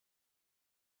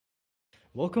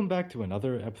Welcome back to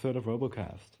another episode of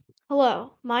RoboCast.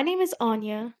 Hello, my name is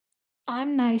Anya.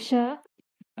 I'm Nisha.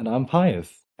 And I'm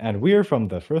Pius, and we're from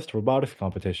the first robotics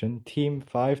competition, Team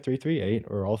 5338,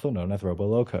 or also known as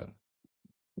RoboLoca.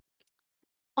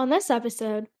 On this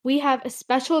episode, we have a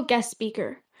special guest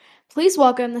speaker. Please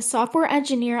welcome the software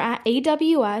engineer at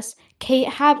AWS, Kate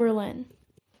Haberlin.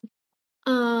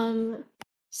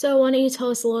 So why don't you tell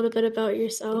us a little bit about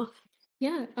yourself?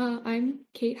 I'm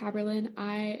Kate Haberlin.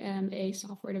 I am a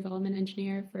software development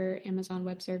engineer for Amazon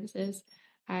Web Services.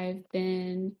 I've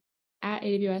been at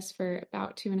AWS for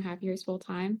about 2.5 years full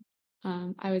time.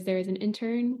 I was there as an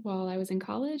intern while I was in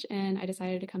college, and I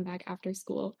decided to come back after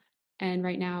school. And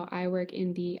right now, I work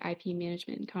in the IP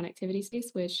management and connectivity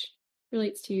space, which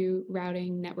relates to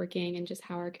routing, networking, and just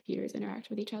how our computers interact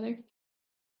with each other.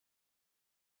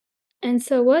 And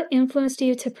so, what influenced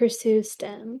you to pursue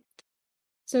STEM?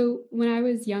 So when I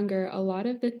was younger, a lot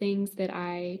of the things that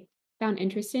I found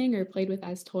interesting or played with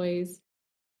as toys,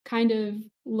 kind of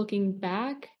looking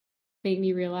back, made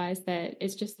me realize that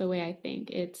it's just the way I think.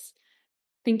 It's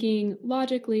thinking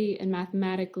logically and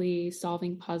mathematically,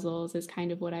 solving puzzles is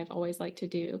kind of what I've always liked to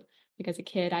do. Like as a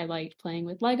kid, I liked playing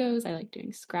with Legos, I liked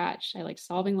doing Scratch, I liked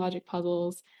solving logic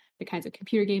puzzles. The kinds of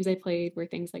computer games I played were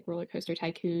things like Roller Coaster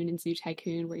Tycoon and Zoo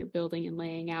Tycoon, where you're building and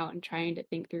laying out and trying to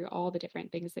think through all the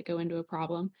different things that go into a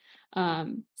problem.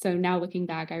 So now looking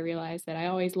back, I realized that I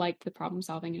always liked the problem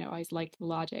solving and I always liked the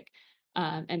logic.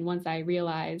 And once I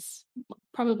realized,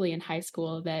 probably in high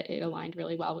school, that it aligned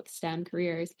really well with STEM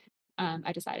careers,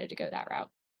 I decided to go that route.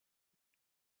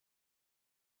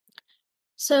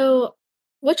 So,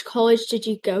 which college did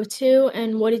you go to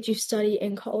and what did you study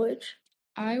in college?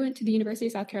 I went to the University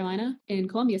of South Carolina in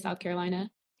Columbia, South Carolina.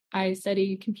 I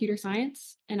studied computer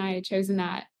science, and I had chosen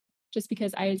that just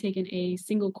because I had taken a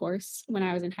single course when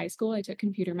I was in high school. I took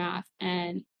computer math,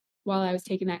 and while I was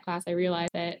taking that class, I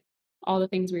realized that all the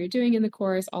things we were doing in the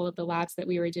course, all of the labs that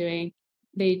we were doing,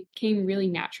 they came really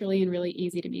naturally and really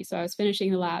easy to me. So I was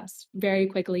finishing the labs very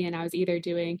quickly, and I was either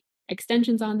doing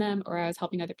extensions on them or I was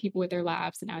helping other people with their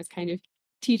labs, and I was kind of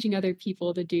teaching other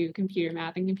people to do computer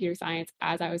math and computer science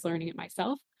as I was learning it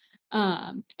myself.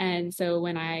 And so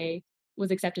when I was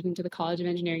accepted into the College of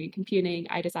Engineering and Computing,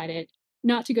 I decided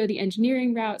not to go the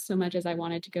engineering route so much as I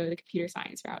wanted to go the computer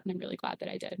science route. And I'm really glad that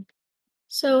I did.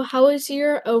 So, how was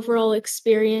your overall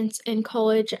experience in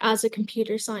college as a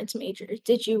computer science major?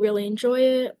 Did you really enjoy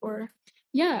it or?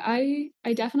 Yeah, I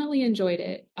definitely enjoyed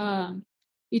it.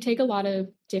 You take a lot of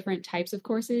different types of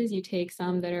courses. You take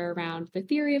some that are around the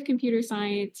theory of computer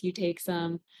science. You take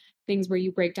some things where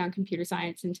you break down computer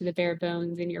science into the bare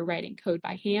bones and you're writing code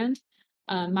by hand.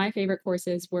 My favorite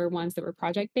courses were ones that were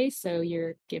project based. So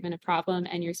you're given a problem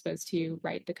and you're supposed to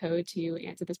write the code to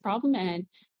answer this problem. And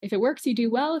if it works, you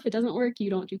do well. If it doesn't work, you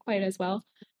don't do quite as well.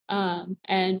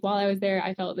 And while I was there,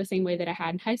 I felt the same way that I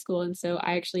had in high school. And so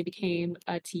I actually became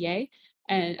a TA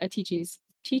and a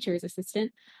teacher's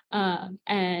assistant.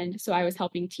 And so I was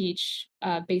helping teach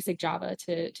basic Java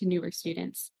to newer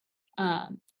students.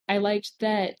 I liked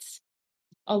that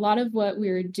a lot of what we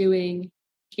were doing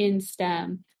in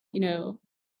STEM, you know,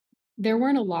 there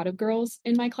weren't a lot of girls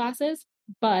in my classes,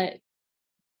 but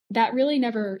that really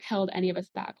never held any of us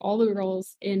back. All the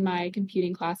girls in my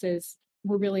computing classes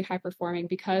were really high performing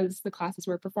because the classes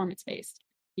were performance based.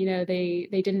 They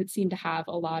didn't seem to have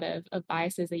a lot of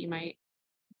biases that you might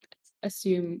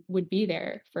assume would be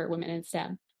there for women in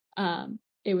STEM.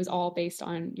 It was all based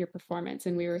on your performance,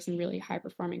 and we were some really high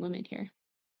performing women here.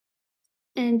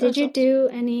 And did you do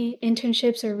any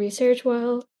internships or research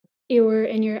while you were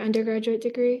in your undergraduate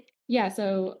degree? Yeah,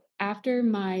 so after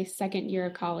my second year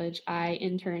of college, I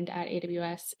interned at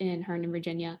AWS in Herndon,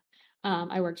 Virginia.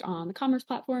 I worked on the Commerce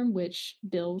platform, which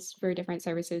bills for different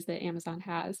services that Amazon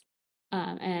has.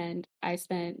 And I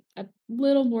spent a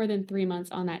little more than 3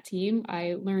 months on that team.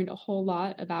 I learned a whole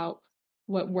lot about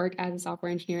what work as a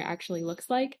software engineer actually looks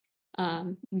like.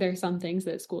 There's some things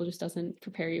that school just doesn't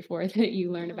prepare you for that you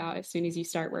learn about as soon as you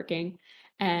start working.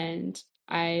 And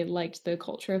I liked the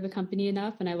culture of the company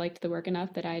enough and I liked the work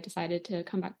enough that I decided to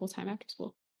come back full time after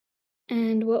school.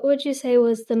 And what would you say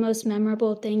was the most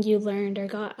memorable thing you learned or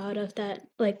got out of that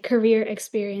career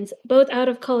experience, both out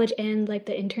of college and the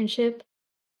internship?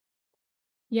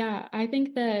 Yeah, I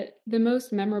think that the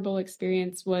most memorable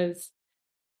experience was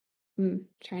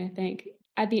trying to think.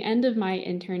 At the end of my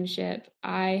internship,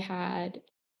 I had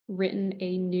written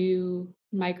a new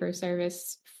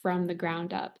microservice from the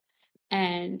ground up.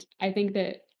 And I think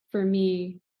that for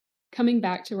me, coming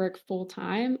back to work full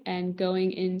time and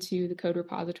going into the code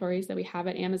repositories that we have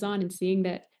at Amazon and seeing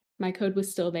that my code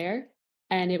was still there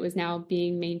and it was now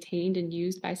being maintained and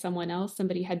used by someone else.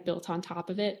 Somebody had built on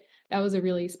top of it. That was a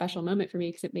really special moment for me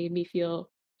because it made me feel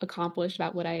accomplished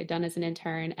about what I had done as an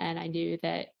intern. And I knew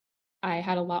that I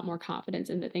had a lot more confidence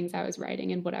in the things I was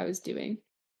writing and what I was doing.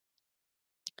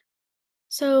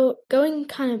 So, going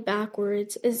kind of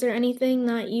backwards, is there anything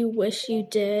that you wish you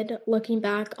did looking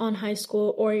back on high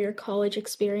school or your college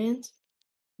experience?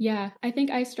 Yeah, I think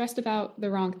I stressed about the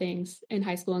wrong things in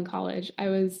high school and college. I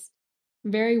was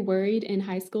very worried in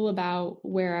high school about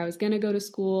where I was going to go to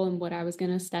school and what I was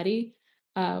going to study.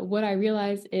 What I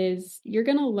realized is you're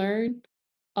going to learn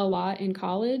a lot in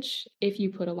college if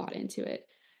you put a lot into it,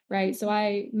 right? So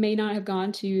I may not have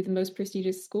gone to the most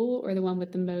prestigious school or the one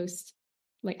with the most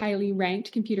like highly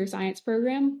ranked computer science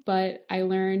program, but I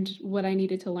learned what I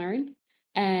needed to learn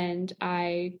and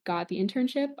I got the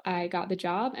internship, I got the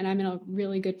job, and I'm in a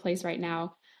really good place right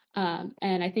now.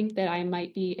 And I think that I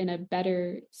might be in a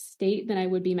better state than I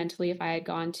would be mentally if I had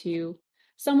gone to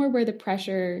somewhere where the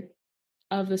pressure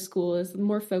of the school is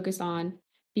more focused on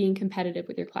being competitive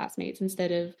with your classmates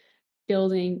instead of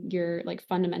building your like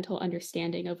fundamental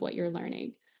understanding of what you're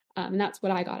learning. And that's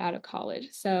what I got out of college.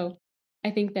 So I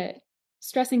think that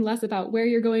stressing less about where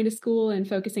you're going to school and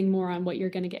focusing more on what you're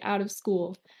going to get out of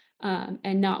school,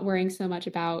 and not worrying so much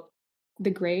about the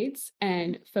grades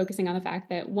and focusing on the fact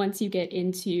that once you get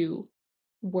into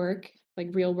work, like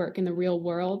real work in the real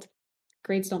world,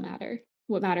 grades don't matter.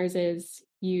 What matters is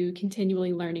you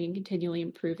continually learning and continually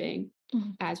improving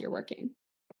as you're working.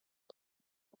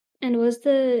 And was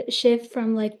the shift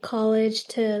from like college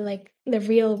to like the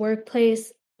real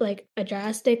workplace like a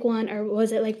drastic one, or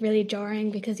was it like really jarring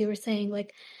because you were saying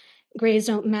like grades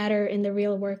don't matter in the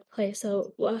real workplace?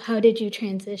 So how did you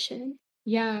transition?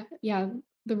 Yeah, yeah.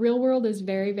 The real world is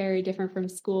very, very different from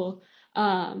school.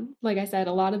 Like I said,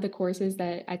 a lot of the courses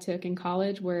that I took in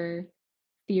college were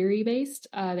theory based.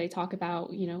 They talk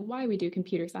about, why we do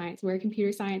computer science, where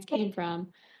computer science came from,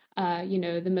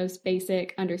 the most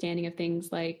basic understanding of things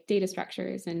like data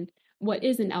structures and what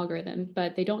is an algorithm,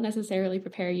 but they don't necessarily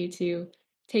prepare you to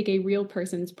take a real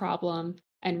person's problem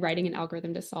and writing an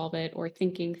algorithm to solve it or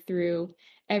thinking through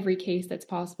every case that's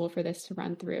possible for this to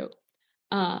run through.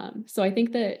 So I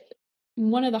think that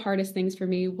one of the hardest things for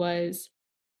me was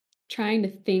trying to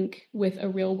think with a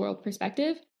real world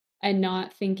perspective and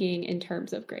not thinking in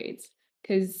terms of grades.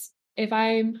 Because if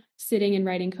I'm sitting and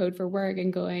writing code for work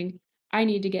and going, I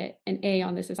need to get an A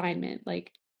on this assignment,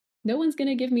 like no one's going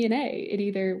to give me an A. It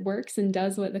either works and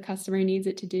does what the customer needs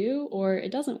it to do, or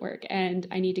it doesn't work. And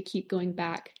I need to keep going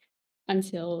back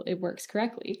until it works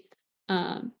correctly.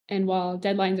 And while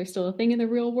deadlines are still a thing in the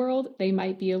real world, they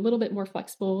might be a little bit more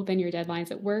flexible than your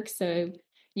deadlines at work. So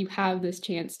you have this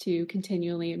chance to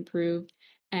continually improve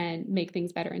and make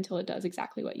things better until it does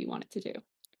exactly what you want it to do.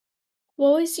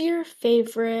 What was your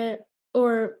favorite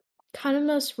or kind of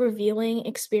most revealing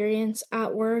experience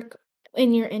at work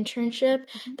in your internship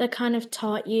that kind of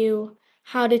taught you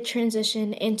how to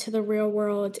transition into the real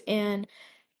world and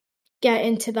get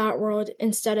into that world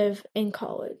instead of in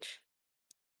college?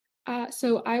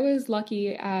 So I was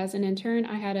lucky as an intern.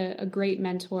 I had a great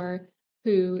mentor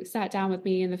who sat down with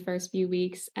me in the first few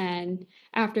weeks and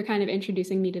after kind of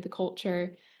introducing me to the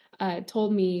culture,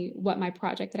 told me what my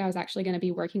project that I was actually going to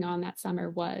be working on that summer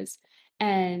was.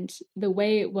 And the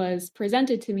way it was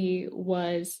presented to me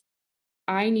was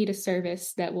I need a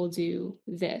service that will do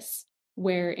this.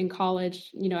 Where in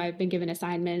college, I've been given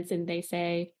assignments and they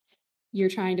say, you're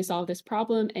trying to solve this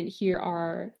problem, and here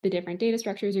are the different data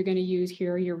structures you're going to use,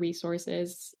 here are your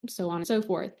resources, so on and so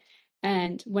forth.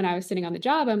 And when I was sitting on the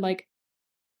job, I'm like,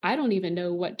 I don't even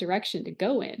know what direction to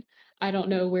go in. I don't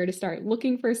know where to start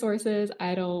looking for sources.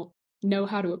 I don't know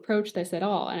how to approach this at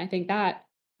all. And I think that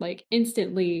like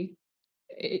instantly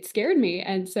it scared me.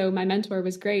 And so my mentor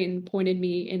was great and pointed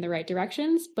me in the right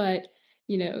directions, but,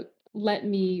 let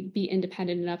me be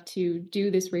independent enough to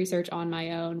do this research on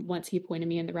my own once he pointed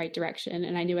me in the right direction.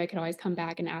 And I knew I could always come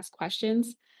back and ask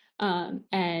questions.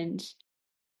 And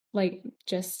like,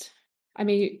 just, I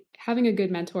mean, having a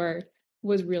good mentor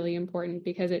was really important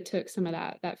because it took some of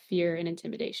that fear and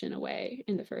intimidation away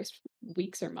in the first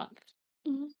weeks or month.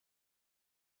 Mhm.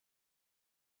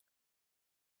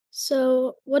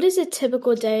 So, what does a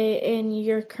typical day in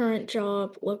your current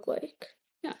job look like?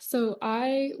 Yeah, so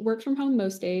I work from home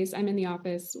most days. I'm in the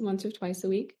office once or twice a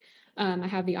week. I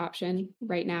have the option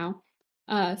right now.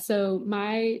 So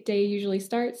my day usually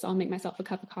starts, I'll make myself a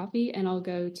cup of coffee and I'll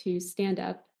go to stand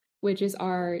up, which is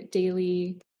our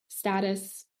daily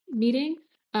status meeting,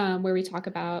 where we talk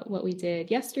about what we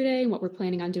did yesterday and what we're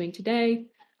planning on doing today.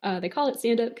 They call it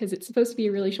stand up because it's supposed to be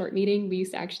a really short meeting. We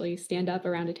used to actually stand up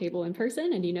around a table in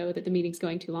person, and you know that the meeting's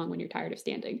going too long when you're tired of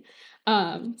standing.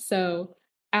 So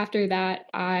after that,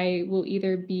 I will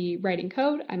either be writing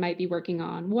code. I might be working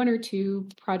on one or two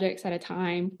projects at a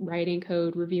time, writing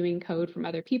code, reviewing code from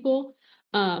other people.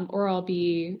 Or I'll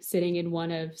be sitting in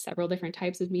one of several different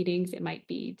types of meetings. It might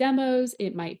be demos,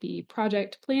 it might be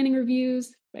project planning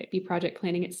reviews, it might be project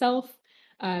planning itself,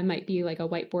 it might be like a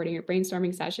whiteboarding or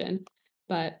brainstorming session.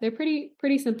 But they're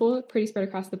pretty simple, pretty spread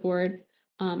across the board.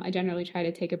 I generally try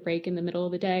to take a break in the middle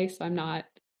of the day, so I'm not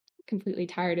completely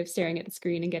tired of staring at the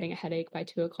screen and getting a headache by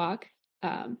 2 o'clock.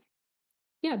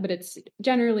 Yeah, but it's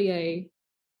generally a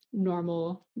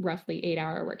normal, roughly 8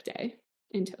 hour workday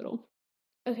in total.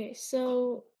 Okay,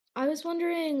 so I was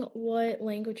wondering what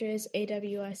languages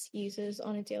AWS uses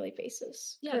on a daily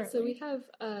basis Yeah, so we currently.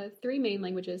 have three main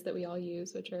languages that we all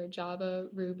use, which are Java,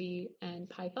 Ruby, and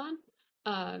Python.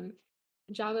 Um,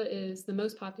 Java is the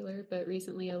most popular, but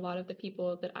recently a lot of the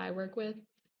people that I work with,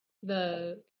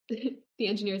 the the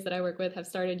engineers that I work with have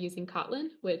started using Kotlin,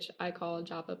 which I call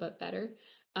Java but better.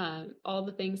 All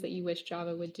the things that you wish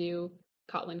Java would do,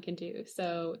 Kotlin can do.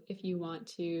 So if you want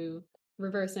to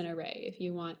reverse an array, if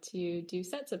you want to do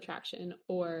set subtraction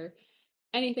or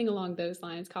anything along those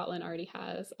lines, Kotlin already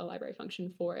has a library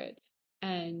function for it.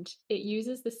 And it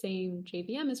uses the same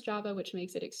JVM as Java, which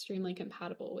makes it extremely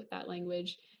compatible with that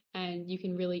language. And you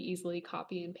can really easily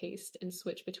copy and paste and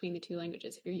switch between the two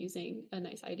languages if you're using a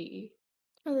nice IDE.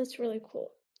 Oh, that's really cool.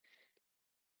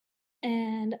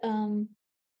 And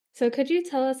so could you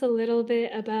tell us a little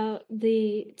bit about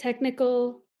the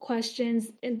technical questions,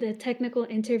 the technical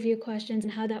interview questions,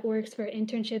 and how that works for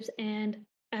internships and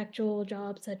actual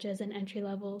jobs such as an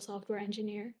entry-level software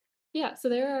engineer? Yeah, so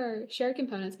there are shared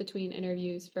components between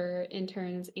interviews for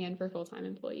interns and for full-time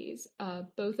employees.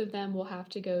 Both of them will have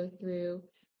to go through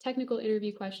technical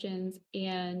interview questions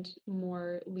and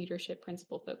more leadership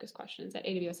principle focused questions. At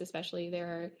AWS especially, there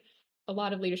are a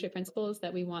lot of leadership principles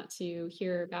that we want to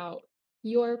hear about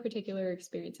your particular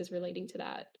experiences relating to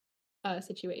that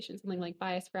situation. Something like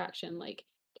bias for action, like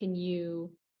can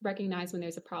you recognize when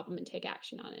there's a problem and take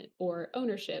action on it? Or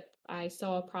ownership, I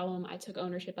saw a problem, I took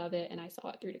ownership of it, and I saw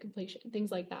it through to completion,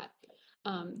 things like that.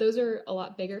 Those are a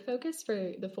lot bigger focus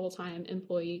for the full time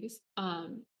employees,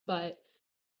 but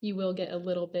you will get a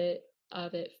little bit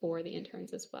of it for the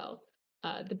interns as well.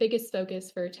 The biggest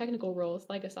focus for technical roles,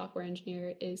 like a software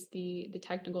engineer, is the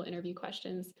technical interview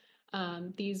questions.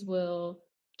 These will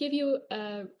give you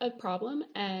a problem,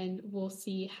 and we'll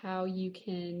see how you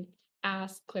can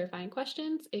ask clarifying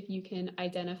questions, if you can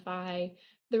identify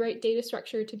the right data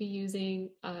structure to be using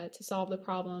to solve the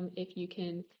problem, if you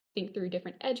can think through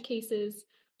different edge cases.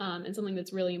 And something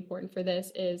that's really important for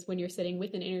this is when you're sitting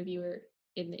with an interviewer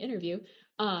in the interview,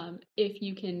 if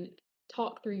you can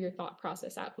talk through your thought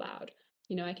process out loud.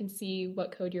 You know, I can see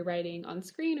what code you're writing on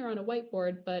screen or on a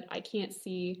whiteboard, but I can't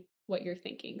see what you're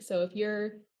thinking. So if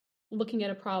you're looking at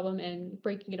a problem and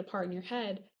breaking it apart in your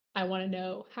head, I want to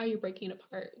know how you're breaking it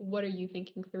apart. What are you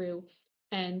thinking through?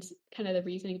 And kind of the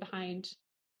reasoning behind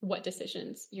what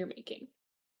decisions you're making.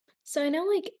 So I know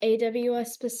like AWS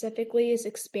specifically is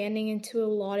expanding into a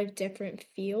lot of different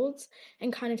fields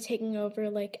and kind of taking over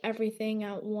like everything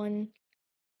in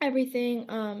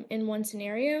one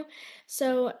scenario.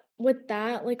 So with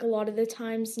that, like a lot of the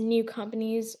times new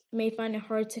companies may find it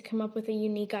hard to come up with a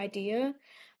unique idea.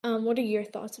 What are your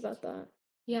thoughts about that?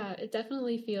 Yeah, it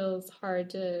definitely feels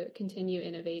hard to continue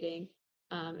innovating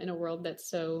in a world that's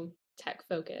so tech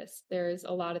focused. There's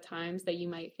a lot of times that you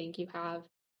might think you have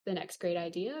the next great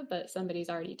idea, but somebody's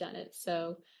already done it.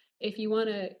 So if you want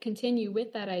to continue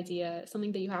with that idea,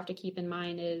 something that you have to keep in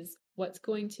mind is what's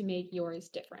going to make yours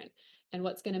different and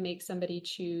what's going to make somebody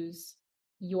choose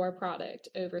your product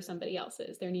over somebody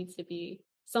else's. There needs to be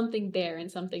something there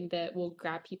and something that will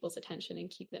grab people's attention and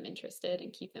keep them interested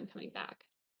and keep them coming back.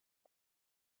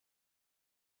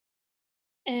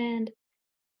 And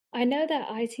I know that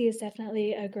IT is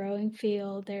definitely a growing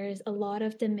field. There's a lot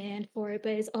of demand for it,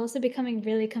 but it's also becoming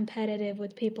really competitive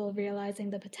with people realizing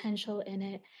the potential in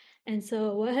it. And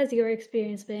so, what has your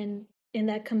experience been in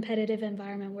that competitive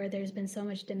environment where there's been so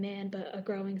much demand, but a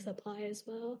growing supply as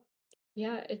well?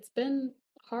 Yeah, it's been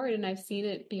hard, and I've seen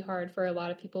it be hard for a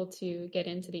lot of people to get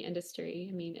into the industry.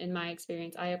 I mean, in my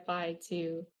experience, I applied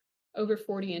to over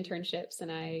 40 internships and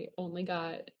I only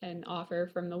got an offer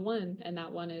from the one, and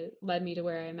that one led me to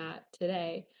where I'm at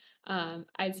today.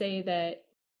 I'd say that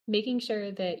making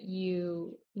sure that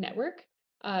you network,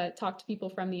 talk to people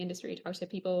from the industry, talk to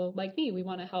people like me. We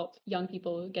want to help young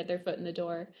people get their foot in the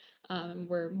door.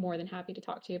 We're more than happy to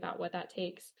talk to you about what that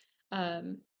takes.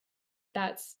 Um,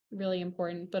 that's really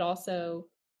important, but also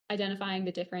identifying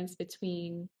the difference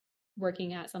between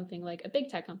working at something like a big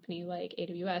tech company like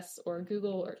AWS or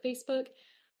Google or Facebook,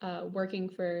 working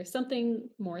for something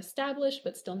more established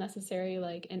but still necessary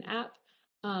like an app,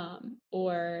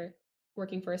 or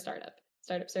working for a startup.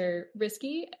 Startups are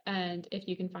risky, and if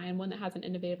you can find one that has an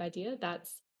innovative idea,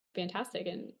 that's fantastic,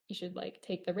 and you should like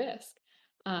take the risk.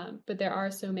 But there are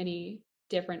so many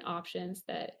different options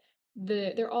that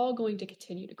they're all going to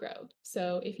continue to grow.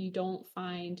 So if you don't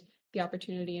find the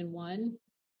opportunity in one,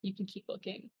 you can keep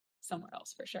looking somewhere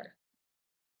else for sure.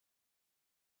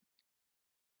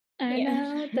 I Yeah,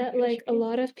 know that for like a sure.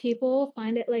 lot of people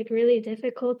find it like really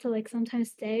difficult to like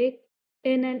sometimes stay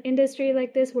in an industry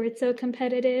like this where it's so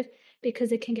competitive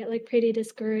because it can get like pretty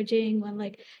discouraging when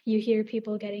like you hear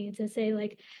people getting into say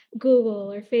like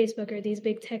Google or Facebook or these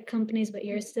big tech companies, but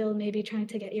you're still maybe trying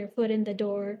to get your foot in the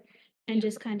door and Yeah.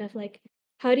 just kind of like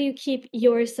how do you keep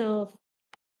yourself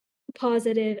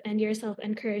positive and yourself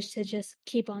encouraged to just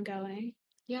keep on going?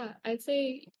 Yeah, I'd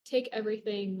say take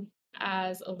everything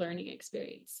as a learning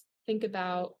experience. Think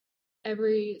about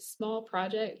every small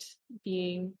project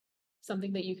being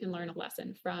something that you can learn a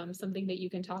lesson from, something that you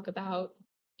can talk about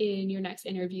in your next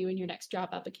interview, in your next job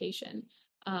application.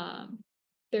 Um,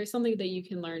 there's something that you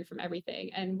can learn from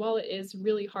everything. And while it is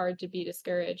really hard to be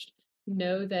discouraged,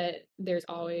 know that there's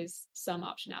always some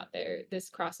option out there. This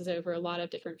crosses over a lot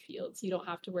of different fields. You don't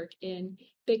have to work in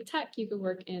big tech, you could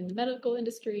work in the medical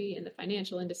industry, in the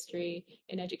financial industry,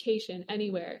 in education,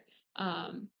 anywhere.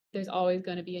 There's always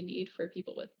going to be a need for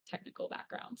people with technical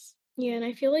backgrounds. Yeah, and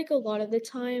I feel like a lot of the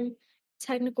time,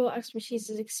 technical expertise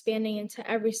is expanding into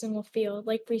every single field.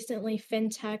 Like recently,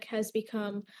 fintech has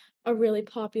become a really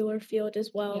popular field as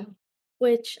Yeah. well,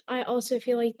 which I also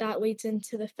feel like that leads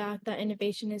into the fact that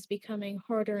innovation is becoming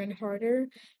harder and harder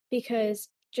because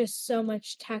just so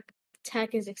much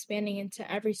tech is expanding into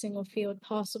every single field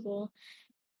possible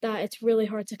that it's really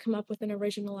hard to come up with an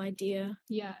original idea.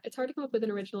 Yeah, it's hard to come up with an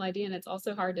original idea, and it's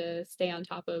also hard to stay on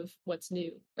top of what's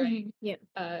new, right? Yeah.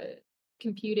 Uh,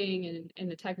 Computing and in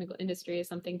the technical industry is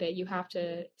something that you have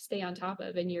to stay on top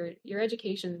of, and your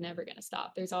education is never going to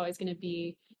stop. There's always going to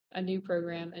be a new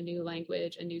program, a new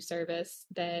language, a new service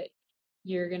that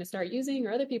you're going to start using,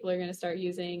 or other people are going to start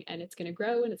using, and it's going to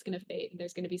grow and it's going to fade, and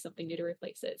there's going to be something new to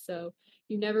replace it. So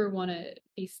you never want to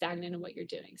be stagnant in what you're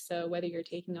doing. So whether you're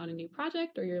taking on a new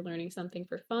project or you're learning something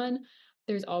for fun,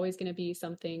 there's always going to be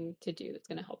something to do that's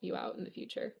going to help you out in the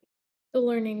future. The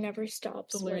learning never The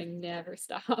stops. learning never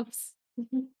stops.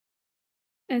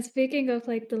 And speaking of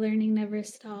like the learning never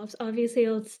stops, obviously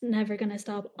it's never going to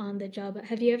stop on the job. But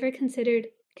have you ever considered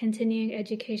continuing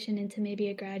education into maybe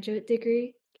a graduate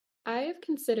degree? I've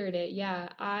considered it. Yeah,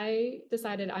 I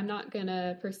decided I'm not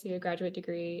gonna pursue a graduate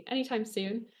degree anytime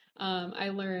soon. I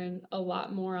learn a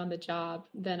lot more on the job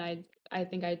than I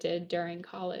think I did during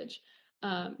college.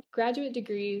 Graduate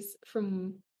degrees,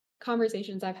 from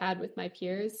conversations I've had with my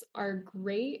peers, are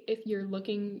great if you're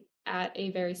looking at a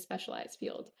very specialized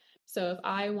field. So if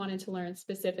I wanted to learn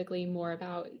specifically more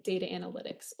about data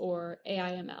analytics or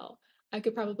AI/ML, I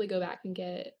could probably go back and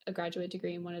get a graduate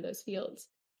degree in one of those fields.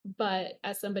 But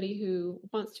as somebody who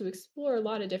wants to explore a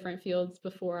lot of different fields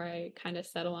before I kind of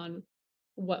settle on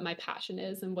what my passion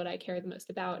is and what I care the most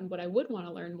about and what I would want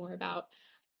to learn more about,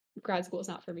 grad school is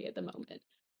not for me at the moment.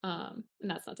 And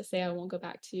that's not to say I won't go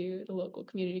back to the local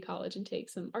community college and take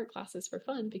some art classes for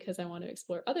fun because I want to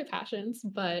explore other passions,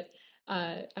 but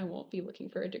I won't be looking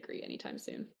for a degree anytime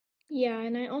soon. Yeah,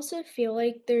 and I also feel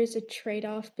like there's a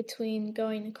trade-off between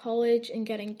going to college and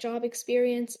getting job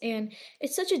experience, and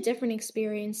it's such a different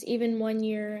experience, even when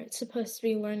you're supposed to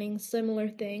be learning similar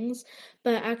things,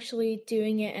 but actually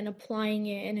doing it and applying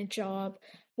it in a job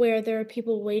where there are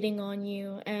people waiting on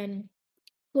you and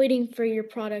waiting for your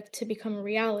product to become a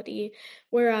reality,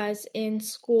 whereas in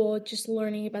school, just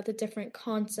learning about the different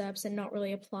concepts and not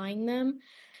really applying them.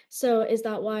 So, is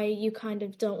that why you kind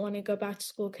of don't want to go back to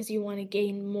school because you want to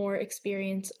gain more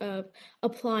experience of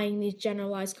applying these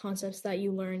generalized concepts that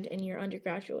you learned in your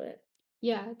undergraduate?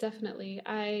 Yeah, definitely.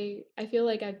 I feel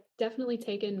like I've definitely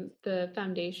taken the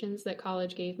foundations that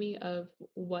college gave me of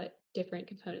what different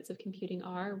components of computing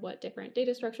are, what different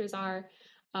data structures are,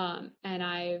 and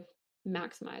I've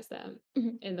maximized them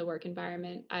Mhm. in the work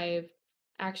environment. I've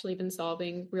actually been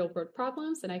solving real world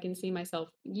problems, and I can see myself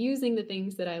using the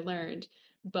things that I learned,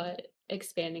 but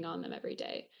expanding on them every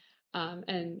day.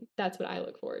 And that's what I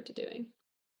look forward to doing.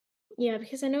 Yeah,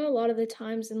 because I know a lot of the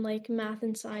times in like math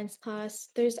and science class,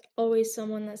 there's always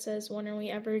someone that says, when are we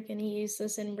ever going to use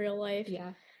this in real life?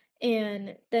 Yeah.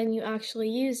 And then you actually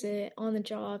use it on the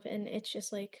job, and it's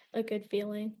just like a good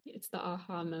feeling. It's the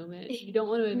aha moment. You don't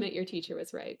want to admit your teacher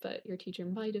was right, but your teacher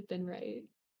might have been right.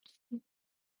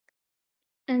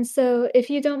 And so, if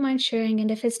you don't mind sharing, and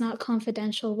if it's not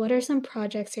confidential, what are some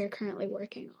projects you're currently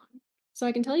working on? So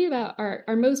I can tell you about our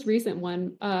most recent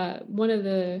one. One of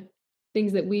the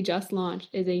things that we just launched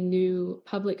is a new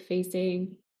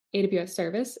public-facing AWS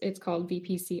service. It's called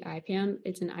VPC IPAM.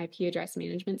 It's an IP address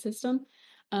management system.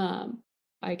 Um,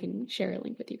 I can share a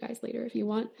link with you guys later if you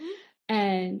want.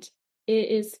 And it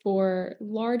is for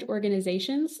large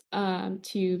organizations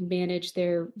to manage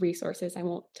their resources. I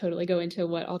won't totally go into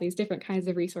what all these different kinds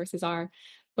of resources are,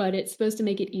 but it's supposed to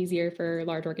make it easier for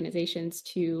large organizations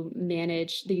to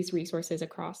manage these resources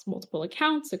across multiple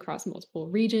accounts, across multiple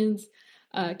regions,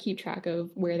 keep track of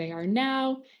where they are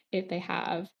now, if they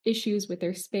have issues with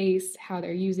their space, how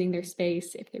they're using their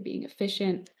space, if they're being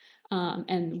efficient,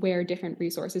 and where different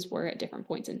resources were at different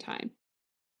points in time.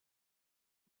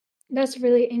 That's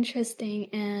really interesting.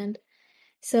 And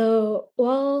so,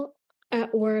 while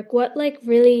at work, what like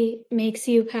really makes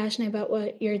you passionate about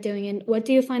what you're doing, and what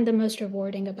do you find the most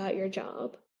rewarding about your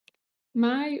job?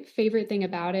 My favorite thing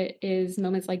about it is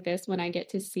moments like this when I get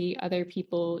to see other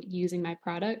people using my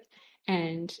product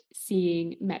and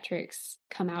seeing metrics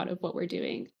come out of what we're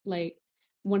doing. Like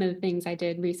one of the things I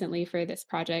did recently for this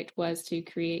project was to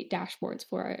create dashboards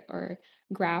for it or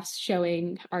graphs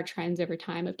showing our trends over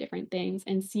time of different things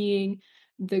and seeing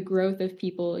the growth of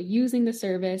people using the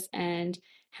service and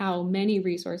how many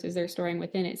resources they're storing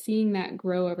within it. Seeing that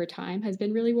grow over time has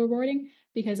been really rewarding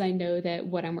because I know that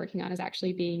what I'm working on is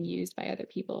actually being used by other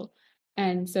people.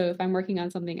 And so if I'm working on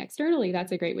something externally,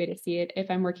 that's a great way to see it. If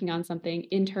I'm working on something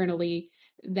internally,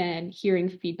 then hearing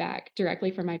feedback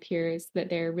directly from my peers that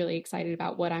they're really excited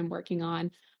about what I'm working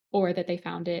on or that they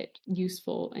found it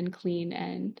useful and clean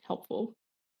and helpful.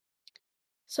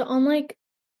 So on like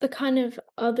the kind of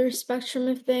other spectrum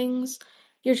of things,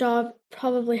 your job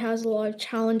probably has a lot of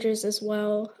challenges as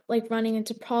well, like running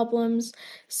into problems.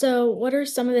 So what are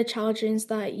some of the challenges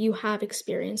that you have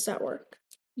experienced at work?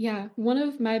 Yeah, one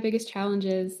of my biggest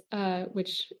challenges,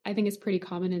 which I think is pretty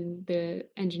common in the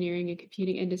engineering and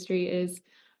computing industry, is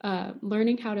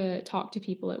learning how to talk to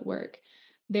people at work.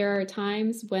 There are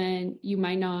times when you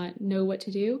might not know what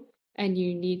to do and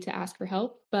you need to ask for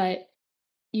help, but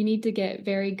you need to get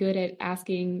very good at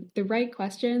asking the right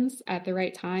questions at the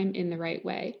right time in the right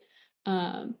way.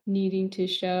 Needing to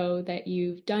show that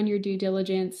you've done your due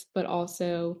diligence, but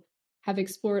also have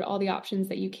explored all the options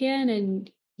that you can,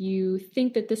 and you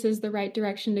think that this is the right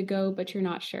direction to go, but you're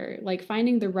not sure. Like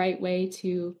finding the right way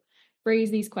to phrase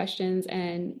these questions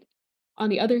and on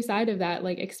the other side of that,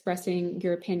 like expressing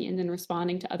your opinions and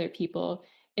responding to other people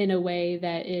in a way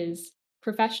that is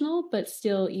professional, but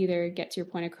still either gets your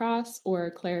point across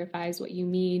or clarifies what you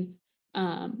mean,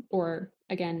 or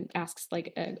again, asks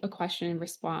like a question in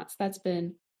response. That's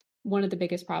been one of the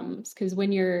biggest problems because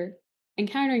when you're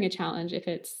encountering a challenge, if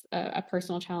it's a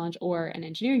personal challenge or an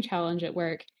engineering challenge at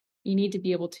work, you need to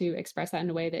be able to express that in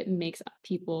a way that makes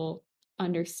people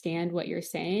understand what you're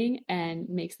saying and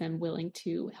makes them willing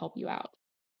to help you out.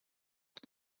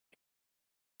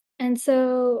 And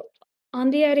so, on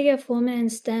the idea of women in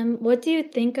STEM, what do you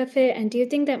think of it? And do you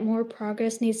think that more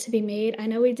progress needs to be made? I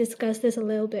know we discussed this a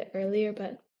little bit earlier,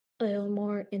 but a little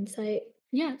more insight.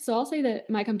 Yeah, so I'll say that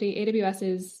my company, AWS,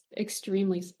 is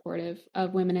extremely supportive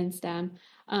of women in STEM.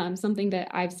 Something that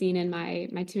I've seen in my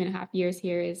 2.5 years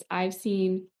here is I've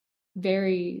seen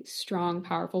very strong,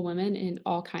 powerful women in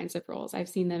all kinds of roles. I've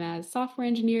seen them as software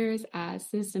engineers, as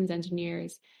systems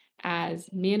engineers, as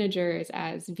managers,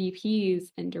 as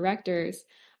VPs and directors.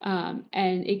 And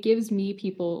it gives me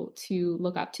people to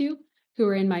look up to who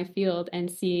are in my field and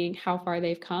seeing how far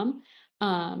they've come,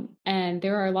 and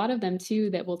there are a lot of them too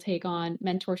that will take on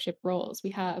mentorship roles.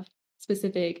 We have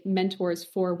specific mentors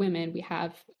for women. We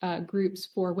have groups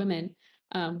for women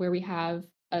where we have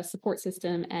a support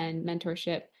system and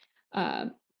mentorship uh,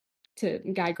 to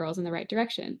guide girls in the right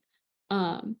direction.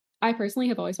 I personally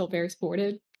have always felt very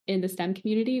supported in the STEM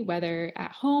community, whether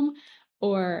at home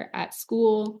or at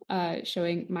school,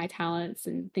 showing my talents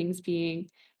and things being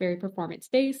very performance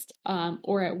based,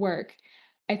 or at work.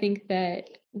 I think that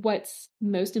what's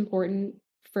most important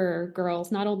for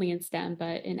girls, not only in STEM,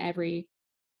 but in every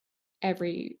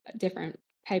different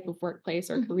type of workplace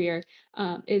or career,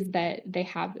 is that they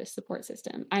have this support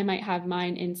system. I might have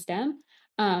mine in STEM,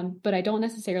 but I don't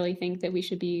necessarily think that we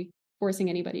should be forcing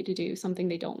anybody to do something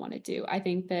they don't want to do. I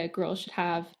think that girls should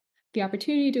have the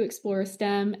opportunity to explore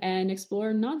STEM and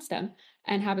explore non-STEM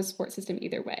and have a support system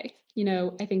either way.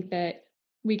 I think that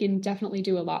we can definitely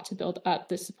do a lot to build up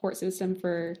the support system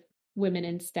for women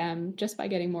in STEM just by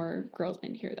getting more girls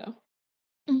in here,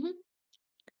 though. Mhm.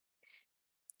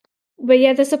 But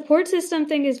yeah, the support system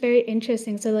thing is very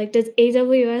interesting. So like does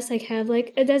AWS like have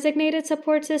like a designated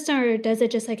support system, or does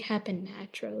it just like happen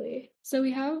naturally? So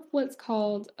we have what's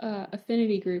called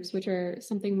affinity groups, which are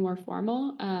something more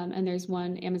formal. And there's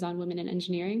one, Amazon Women in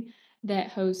Engineering, that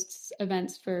hosts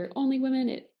events for only women.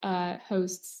 It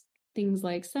hosts things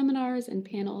like seminars and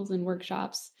panels and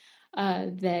workshops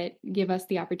that give us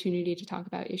the opportunity to talk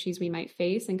about issues we might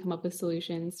face and come up with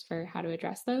solutions for how to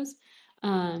address those.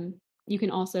 Um, you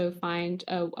can also find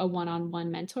a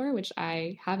one-on-one mentor, which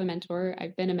I have a mentor.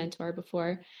 I've been a mentor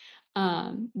before,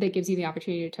 that gives you the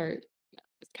opportunity to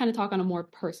kind of talk on a more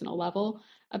personal level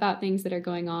about things that are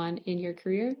going on in your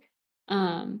career.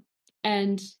 Um,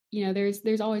 and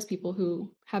there's always people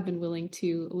who have been willing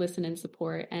to listen and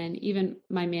support, and even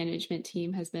my management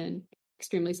team has been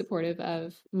extremely supportive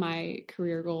of my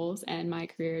career goals and my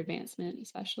career advancement,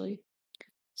 especially.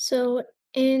 So,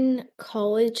 in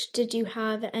college, did you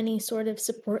have any sort of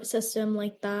support system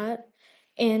like that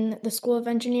in the School of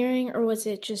Engineering, or was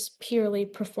it just purely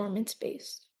performance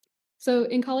based? So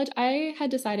in college, I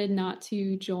had decided not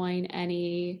to join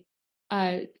any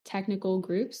technical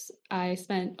groups. I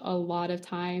spent a lot of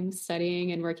time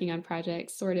studying and working on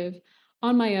projects sort of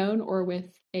on my own or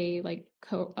with a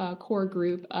core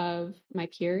group of my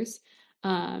peers.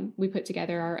 We put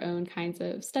together our own kinds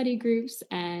of study groups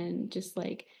and just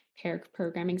like pair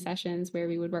programming sessions where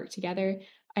we would work together.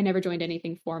 I never joined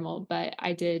anything formal, but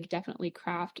I did definitely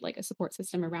craft like a support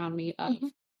system around me of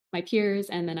my peers.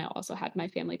 And then I also had my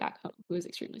family back home who was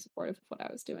extremely supportive of what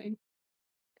I was doing.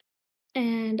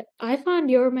 And I found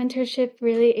your mentorship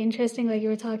really interesting. Like you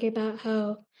were talking about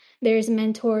how there's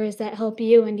mentors that help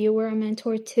you, and you were a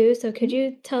mentor too. So could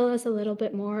you tell us a little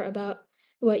bit more about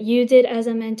what you did as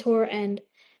a mentor and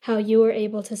how you were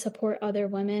able to support other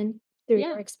women through Yeah.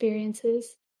 your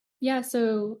experiences? Yeah,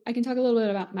 so I can talk a little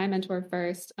bit about my mentor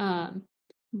first.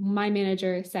 My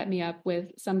manager set me up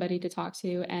with somebody to talk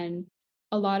to, and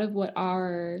a lot of what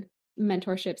our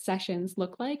mentorship sessions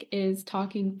look like is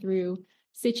talking through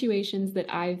situations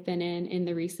that I've been in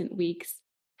the recent weeks,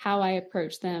 how I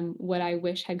approach them, what I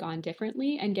wish had gone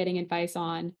differently, and getting advice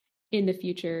on in the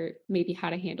future, maybe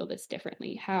how to handle this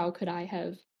differently. How could I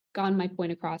have gotten my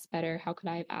point across better? How could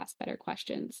I have asked better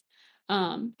questions?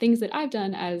 Things that I've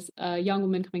done as a young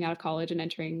woman coming out of college and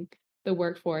entering the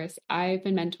workforce, I've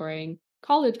been mentoring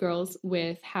college girls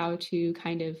with how to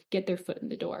kind of get their foot in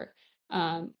the door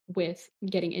with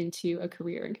getting into a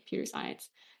career in computer science.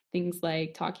 Things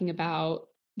like talking about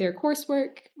their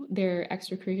coursework, their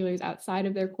extracurriculars outside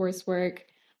of their coursework,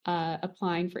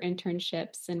 applying for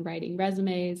internships and writing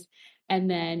resumes. And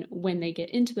then when they get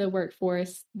into the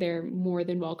workforce, they're more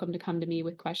than welcome to come to me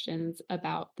with questions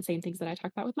about the same things that I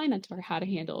talked about with my mentor, how to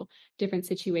handle different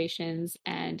situations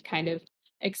and kind of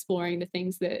exploring the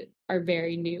things that are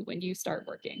very new when you start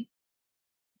working.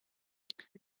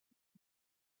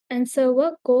 And so,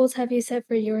 what goals have you set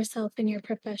for yourself in your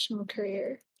professional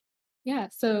career? Yeah,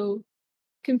 so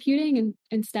computing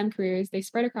and STEM careers, they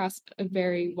spread across a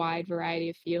very wide variety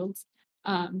of fields.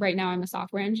 Right now, I'm a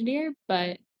software engineer,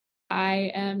 but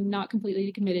I am not completely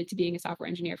committed to being a software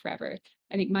engineer forever.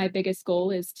 I think my biggest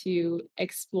goal is to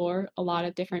explore a lot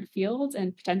of different fields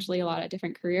and potentially a lot of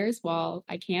different careers while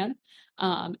I can,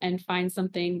 and find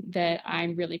something that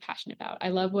I'm really passionate about. I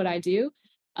love what I do,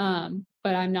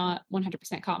 but I'm not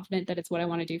 100% confident that it's what I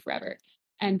want to do forever.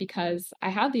 And because I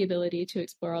have the ability to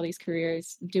explore all these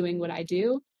careers doing what I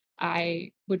do,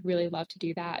 I would really love to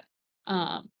do that.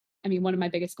 Um, I mean, one of my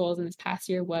biggest goals in this past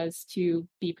year was to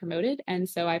be promoted. And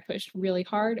so I pushed really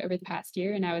hard over the past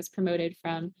year, and I was promoted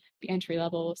from the entry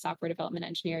level software development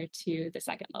engineer to the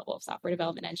second level of software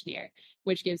development engineer,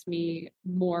 which gives me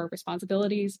more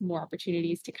responsibilities, more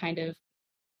opportunities to kind of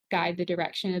guide the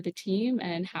direction of the team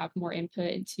and have more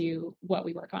input into what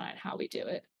we work on and how we do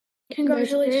it.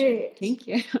 Congratulations. Thank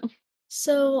you.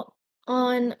 So,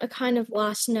 on a kind of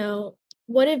last note,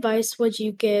 what advice would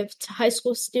you give to high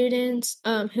school students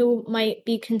who might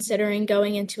be considering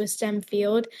going into a STEM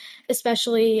field,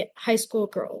 especially high school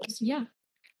girls? Yeah.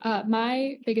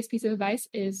 My biggest piece of advice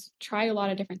is try a lot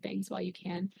of different things while you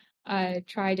can.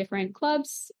 Try different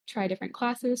clubs, try different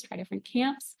classes, try different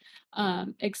camps,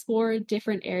 explore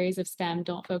different areas of STEM.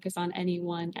 Don't focus on any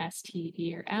one S, T,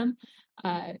 E, or M.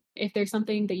 If there's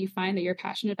something that you find that you're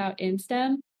passionate about in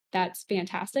STEM, that's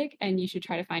fantastic, and you should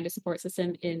try to find a support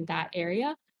system in that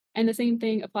area. And the same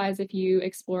thing applies if you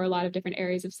explore a lot of different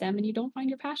areas of STEM and you don't find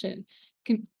your passion.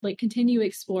 Continue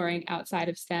exploring outside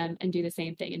of STEM and do the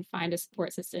same thing and find a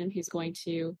support system who's going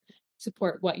to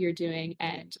support what you're doing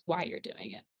and why you're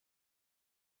doing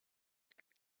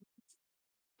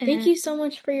it. Thank you so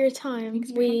much for your time.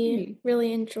 Thanks for having We me.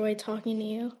 really enjoyed talking to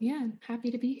you. Yeah,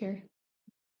 happy to be here.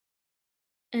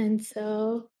 And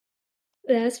so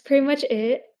that's pretty much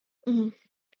it. Mhm.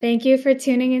 Thank you for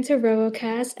tuning into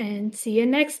RoboCast and see you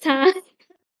next time.